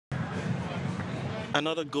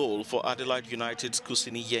Another goal for Adelaide United's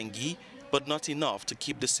Kusini Yengi, but not enough to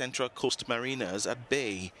keep the Central Coast Mariners at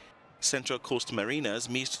bay. Central Coast Mariners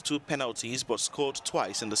missed 2 penalties but scored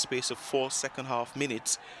twice in the space of 4 second-half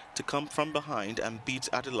minutes to come from behind and beat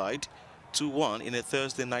Adelaide 2-1 in a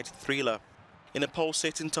Thursday night thriller. In a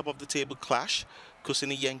pulsating top-of-the-table clash,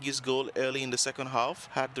 Kusini Yengi's goal early in the second half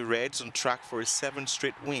had the Reds on track for a 7th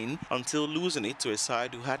straight win until losing it to a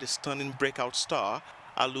side who had a stunning breakout star,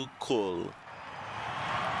 Alou Kuol.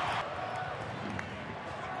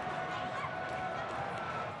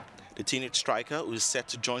 The teenage striker, who is set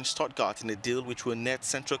to join Stuttgart in a deal which will net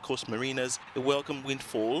Central Coast Mariners a welcome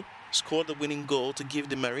windfall, scored the winning goal to give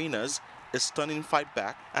the Mariners a stunning fight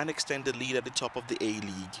back and extend the lead at the top of the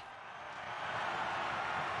A-League.